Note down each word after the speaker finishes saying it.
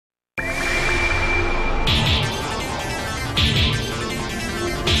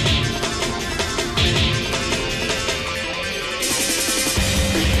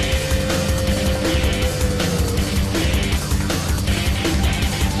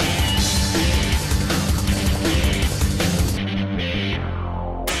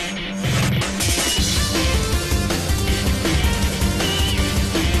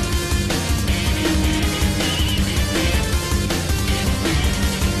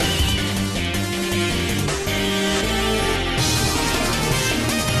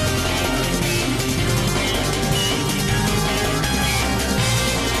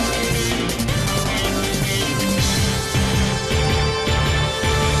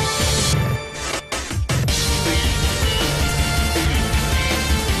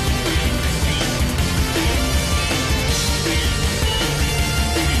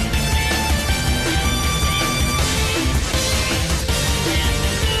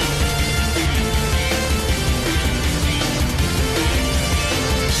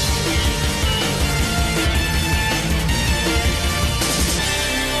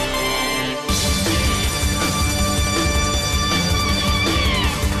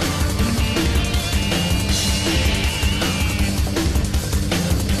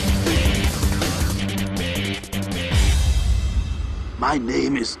My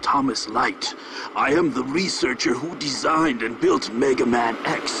name is Thomas Light. I am the researcher who designed and built Megaman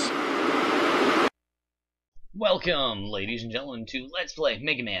X. Welcome, ladies and gentlemen, to Let's Play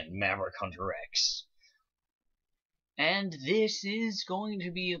Megaman Maverick Hunter X. And this is going to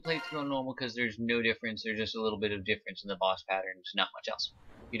be a playthrough on normal because there's no difference. There's just a little bit of difference in the boss patterns, not much else.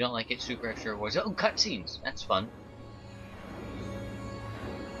 If you don't like it, super extra rewards. Oh, cutscenes! That's fun.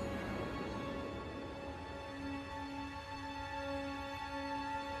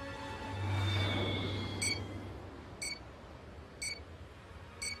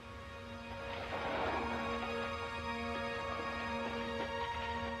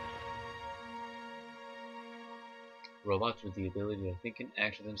 Robots with the ability to think and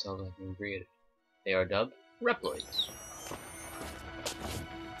act for themselves have been created. They are dubbed Reploids.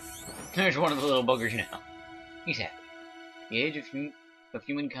 There's one of the little buggers now. He's happy. The age of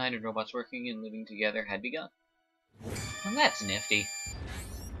humankind and robots working and living together had begun. Well, that's nifty.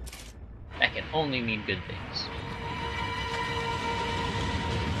 That can only mean good things.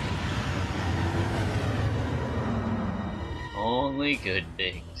 Only good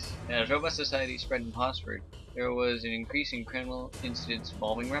things. As robot society spread and prospered, there was an increasing criminal incidents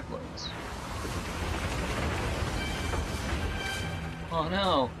involving Reploids. Oh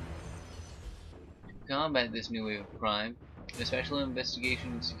no! To combat this new wave of crime, a special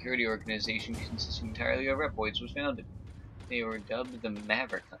investigation and security organization consisting entirely of Reploids was founded. They were dubbed the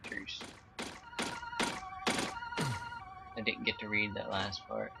Maverick Hunters. I didn't get to read that last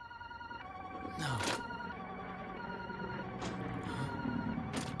part. No.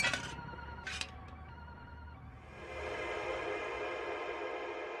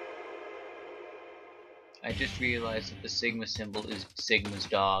 I just realized that the Sigma symbol is Sigma's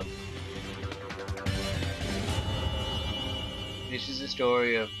dog. This is the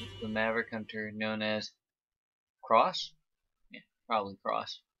story of the Maverick Hunter known as Cross? Yeah, probably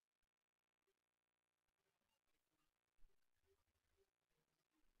Cross.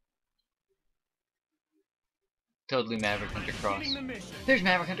 Totally Maverick Hunter Cross. There's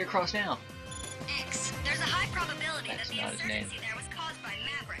Maverick Hunter Cross now! X, there's a high probability That's that the not his name. insurgency there was caused by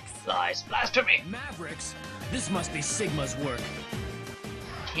Mavericks. Lies! Blasphemy! Mavericks? This must be Sigma's work.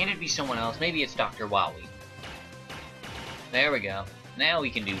 Can it be someone else? Maybe it's Dr. Wowie. There we go. Now we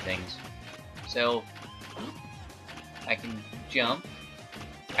can do things. So, I can jump,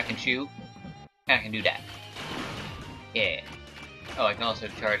 I can shoot, and I can do that. Yeah. Oh, I can also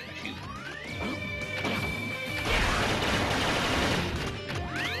charge my shoot.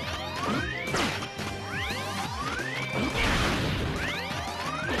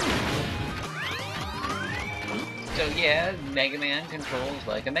 So yeah, Mega Man controls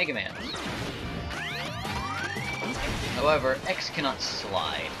like a Mega Man. However, X cannot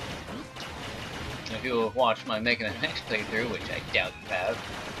slide. If you have watched my Mega Man X playthrough, which I doubt you have,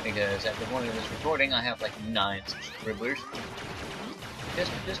 because at the point of this recording I have like 9 scribblers.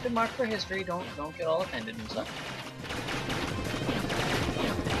 Just a mark for history, don't get all offended and stuff.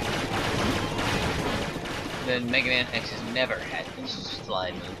 Then Mega Man X has never had this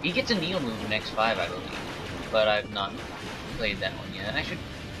slide move. He gets a kneel move in X5, I believe. But I've not played that one yet. I should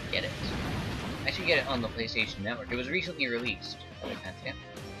get it. I should get it on the PlayStation Network. It was recently released.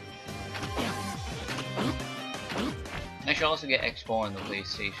 I should also get X4 on the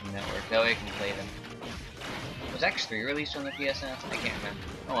PlayStation Network. That way I can play them. Was X3 released on the PSN? I can't remember.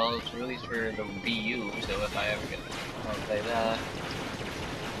 Oh well, it's released for the Wii U, so if I ever get it, I'll play that.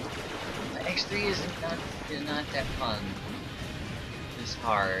 But X3 is not that fun. It's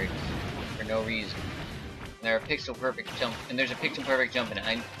hard for no reason. There are pixel perfect jump, and there's a pixel perfect jump in it.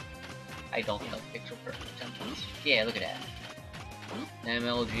 I don't know pixel perfect jump. Yeah, look at that.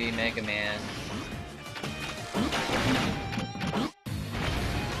 MLG Mega Man.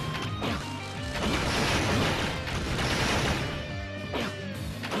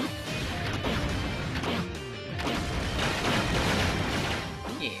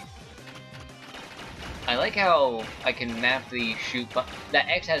 Yeah. I like how I can map the shoot button. That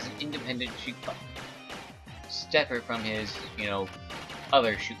X has an independent shoot button. Separate from his,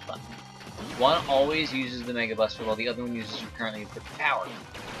 other shoot button. One always uses the Mega Buster, while the other one uses it currently for power.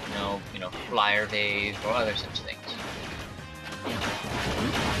 Flyer phase or other such things.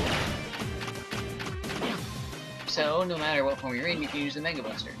 So, no matter what form you're in, you can use the Mega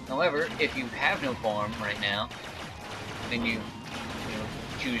Buster. However, if you have no form right now, and you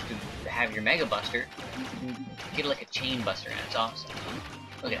choose to have your Mega Buster, you can get like a Chain Buster, and it's awesome.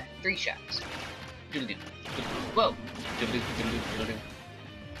 Look at that, 3 shots. Whoa!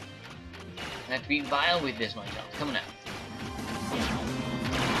 I have to be vile with this myself. Coming out.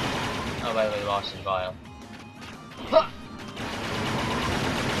 Oh, by the way, lost his vial. Huh!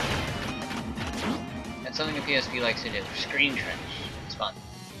 That's something the PSP likes to do. Screen trench. It's fun.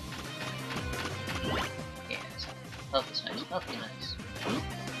 Yeah, health is nice. Health is nice.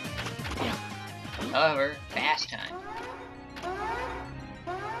 However, fast time.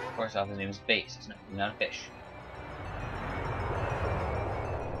 Of course, off his name is Base. It's not a fish.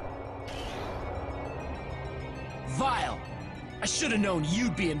 Vile! I should have known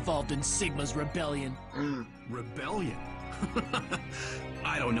you'd be involved in Sigma's rebellion. Rebellion?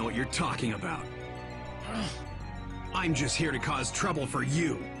 I don't know what you're talking about. I'm just here to cause trouble for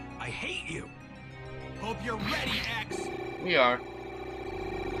you. I hate you. Hope you're ready, X. We are.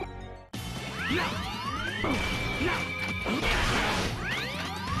 No. No.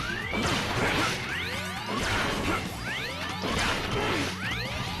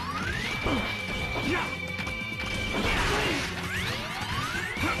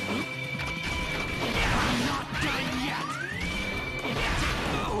 I'm not done yet.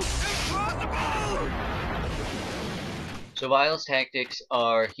 So Vile's tactics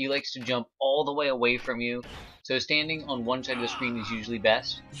are he likes to jump all the way away from you. So standing on one side of the screen is usually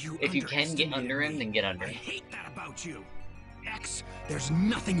best. If you can get under him, then get under I him. hate that about you. X, there's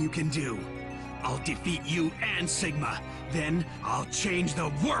nothing you can do. I'll defeat you and Sigma. Then I'll change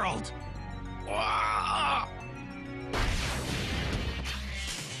the world.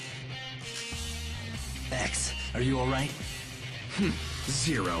 X, are you alright?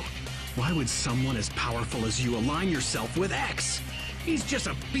 Zero. Why would someone as powerful as you align yourself with X? He's just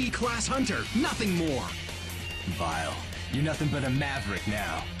a B-class hunter, nothing more. Vile, you're nothing but a maverick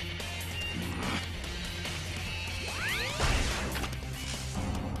now.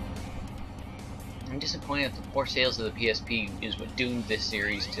 I'm disappointed that the poor sales of the PSP is what doomed this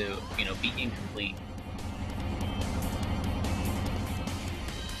series to, be incomplete.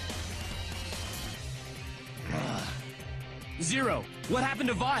 Zero, what happened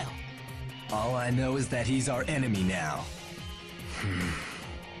to Vile? All I know is that he's our enemy now.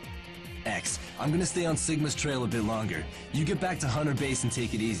 X, I'm gonna stay on Sigma's trail a bit longer. You get back to Hunter Base and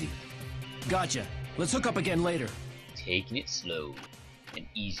take it easy. Gotcha. Let's hook up again later. Taking it slow and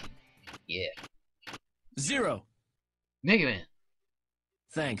easy. Yeah. Zero. Megaman.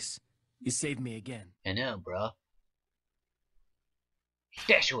 Thanks. You saved me again. I know, bruh.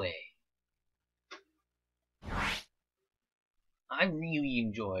 Dash away. I really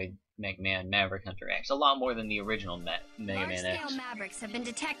enjoyed Megaman Maverick Hunter X a lot more than the original Megaman X. Large-scale Mavericks have been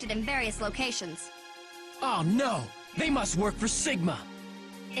detected in various locations. Oh no! They must work for Sigma!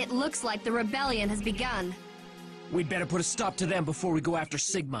 It looks like the rebellion has begun. We'd better put a stop to them before we go after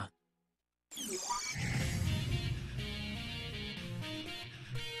Sigma.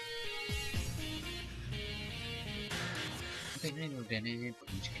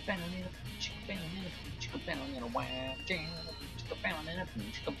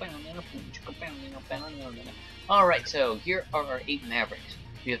 Alright, so here are our 8 Mavericks.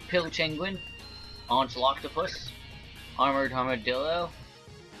 We have Pilchenguin, Onsloctopus, Armored Armadillo,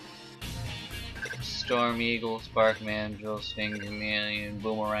 Storm Eagle, Spark Mandrill, Stinger Chameleon,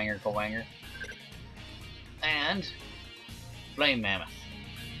 Boomeranger Kawanger, and Flame Mammoth.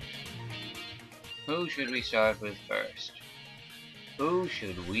 Who should we start with first? Who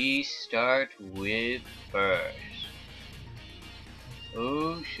should we start with first?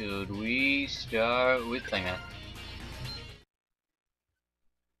 Who should we start with? Flame Mammoth.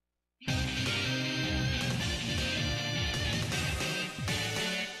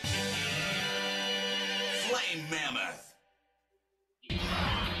 Flame Mammoth!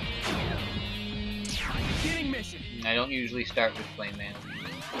 Beginning mission! I don't usually start with Flame Mammoth.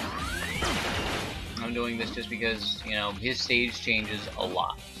 I'm doing this just because, his stage changes a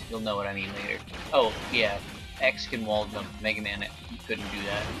lot. You'll know what I mean later. Oh, yeah, X can wall jump. Mega Man couldn't do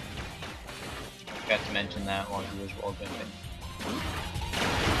that. Forgot to mention that while he was wall jumping.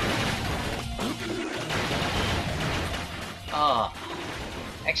 Ah,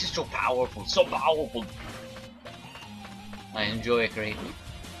 X is so powerful, so powerful. I enjoy it greatly.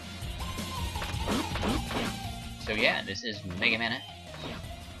 So yeah, this is Mega Man X.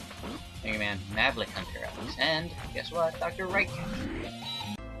 Mega Man Maverick Hunter X. And guess what? Dr. Right.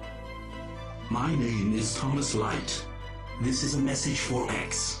 My name is Thomas Light. This is a message for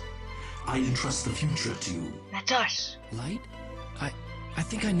X. I entrust the future to you. That's us. Light? I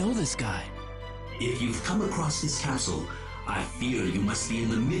think I know this guy. If you've come across this capsule, I fear you must be in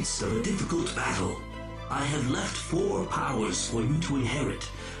the midst of a difficult battle. I have left 4 powers for you to inherit.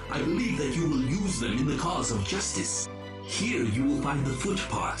 I believe that you will use them in the cause of justice. Here you will find the foot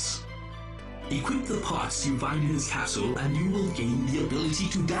parts. Equip the parts you find in this capsule and you will gain the ability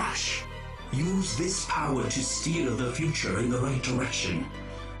to dash. Use this power to steer the future in the right direction.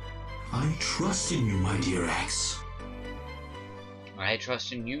 I trust in you, my dear X. I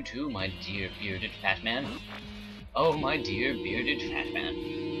trust in you too, my dear bearded fat man. Oh, my dear bearded fat man.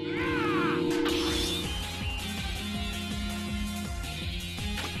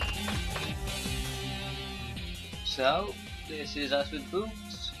 So, this is us with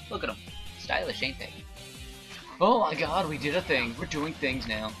boots. Look at them. Stylish, ain't they? Oh my god, we did a thing. We're doing things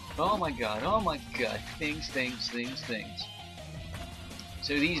now. Oh my god, oh my god. Things.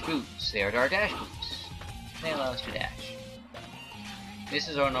 So these boots, they are our dash boots. They allow us to dash. This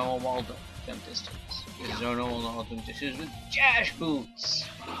is our normal wall jump distance. This is our normal wall jump distance with dash boots.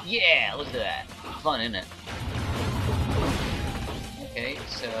 Yeah, look at that. Fun, isn't it? Okay,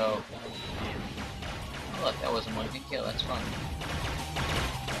 so... Look, that wasn't one hit kill, that's fun.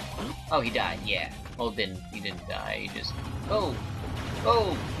 Oh, he died, yeah. Well, he didn't die, he just... Oh!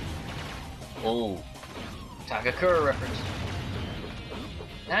 Oh! Oh! Takakura reference.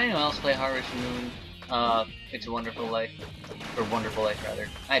 Did anyone else play Harvest Moon? It's a Wonderful Life. Or Wonderful Life, rather.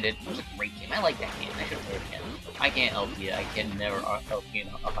 I did. It was a great game. I like that game. I should play it again. I can't LP it. I can never LP a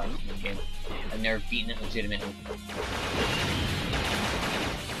Harvest Moon game. I've never beaten it legitimately.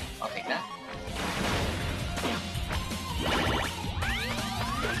 I'll take that.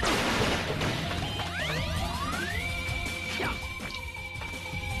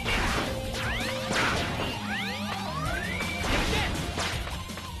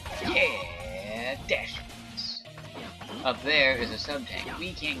 Yeah, dash. Up there is a sub-tank.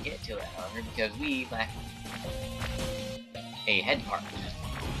 We can't get to it, however, because we lack a head part.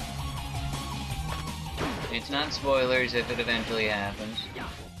 It's not spoilers if it eventually happens.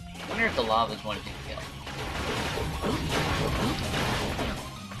 I wonder if the lava's one hit kill.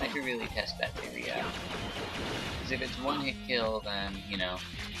 I should really test that theory out. Because if it's one hit kill, then, you know.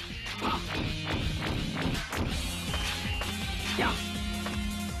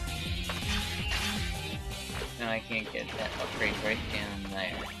 And I can't get that upgrade right down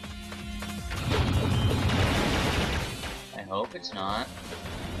there. I hope it's not.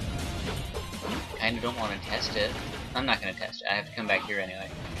 Kinda don't want to test it. I'm not gonna test it. I have to come back here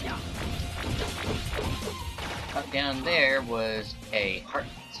anyway. Up down there was a heart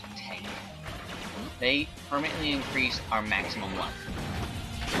tank. They permanently increase our maximum life.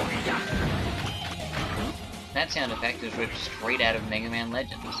 That sound effect is ripped straight out of Mega Man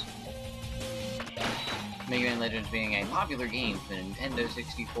Legends. Mega Man Legends being a popular game for the Nintendo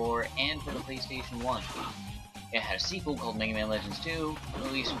 64 and for the PlayStation 1. It had a sequel called Mega Man Legends 2,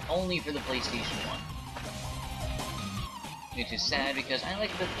 released only for the PlayStation 1. Which is sad because I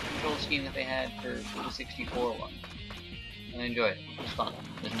like the control scheme that they had for the 64 one. I enjoyed it. It was fun.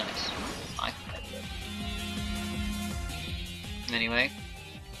 It was nice. I played it. Anyway,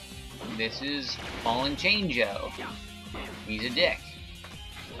 this is Fallen Chango. He's a dick.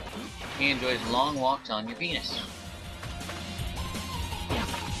 He enjoys long walks on your penis.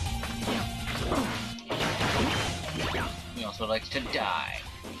 He also likes to die.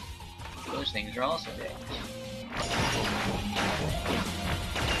 Those things are also dicks.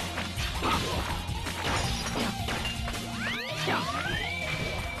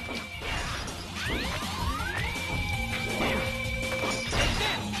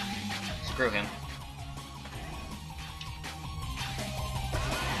 Screw him.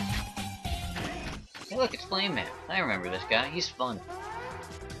 Hey look, it's Flame Man. I remember this guy. He's fun.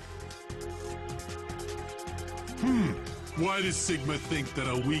 Why does Sigma think that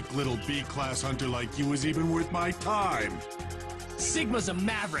a weak little B-class hunter like you is even worth my time? Sigma's a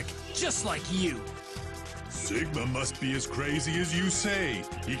maverick, just like you. Sigma must be as crazy as you say.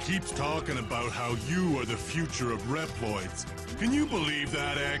 He keeps talking about how you are the future of Reploids. Can you believe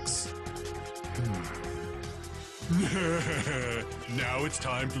that, X? Now it's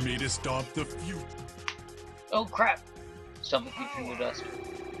time for me to stop the future. Oh crap! Stop the future in the dust.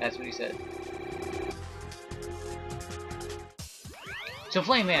 That's what he said. So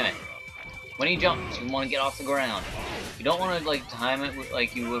Flame Man, when he jumps, you want to get off the ground. You don't want to like time it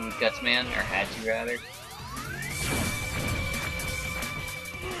like you would with Gutsman, or had to rather.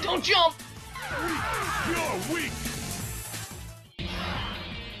 Don't jump! You're weak!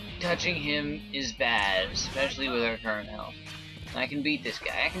 Touching him is bad, especially with our current health. I can beat this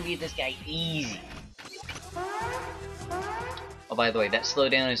guy. I can beat this guy easy. Oh, by the way, that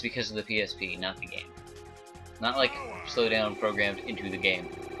slowdown is because of the PSP, not the game. Not like slowdown programmed into the game.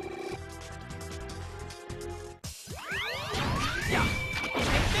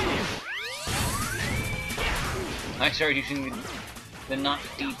 I started using the not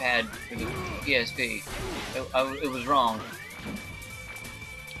D-pad for the PSP. It was wrong.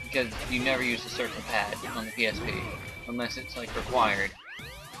 Because you never use the circle pad on the PSP. Unless it's like required.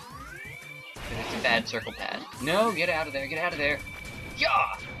 Because it's a bad circle pad. No, get out of there, get out of there.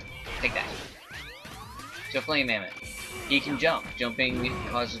 Yeah! Take that. So Flame Mammoth. He can jump. Jumping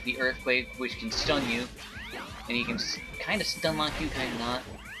causes the earthquake, which can stun you. And he can kind of stun lock you, kind of not.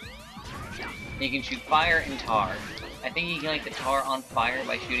 He can shoot fire and tar. I think he can light the tar on fire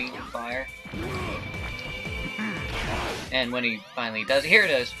by shooting it with fire. And when he finally does, here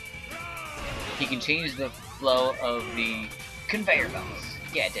it is. He can change the flow of the conveyor belts.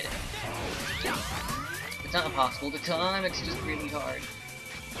 Yeah, it did it. It's not impossible to time, it's just really hard.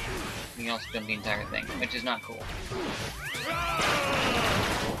 You can also jump the entire thing, which is not cool.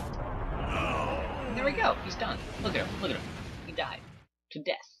 And there we go, he's done. Look at him, look at him. He died. To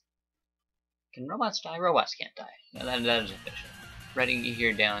death. Can robots die? Robots can't die. No, that is official. Writing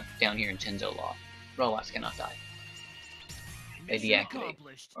here down here in Tenzo law. Robots cannot die. They deactivate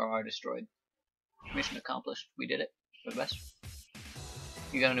or are destroyed. Mission accomplished. We did it. For the best.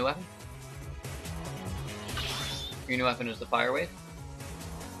 You got a new weapon? Your new weapon is the Fire Wave?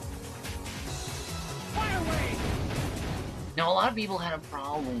 Fire Wave! Now, a lot of people had a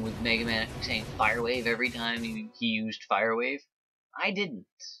problem with Mega Man saying Fire Wave every time he used Fire Wave. I didn't.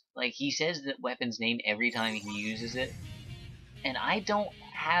 Like, he says that weapon's name every time he uses it. And I don't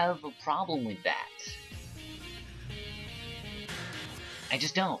have a problem with that. I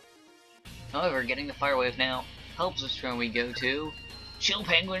just don't. However, getting the Fire Wave now helps us when we go to Chill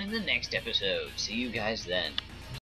Penguin in the next episode. See you guys then.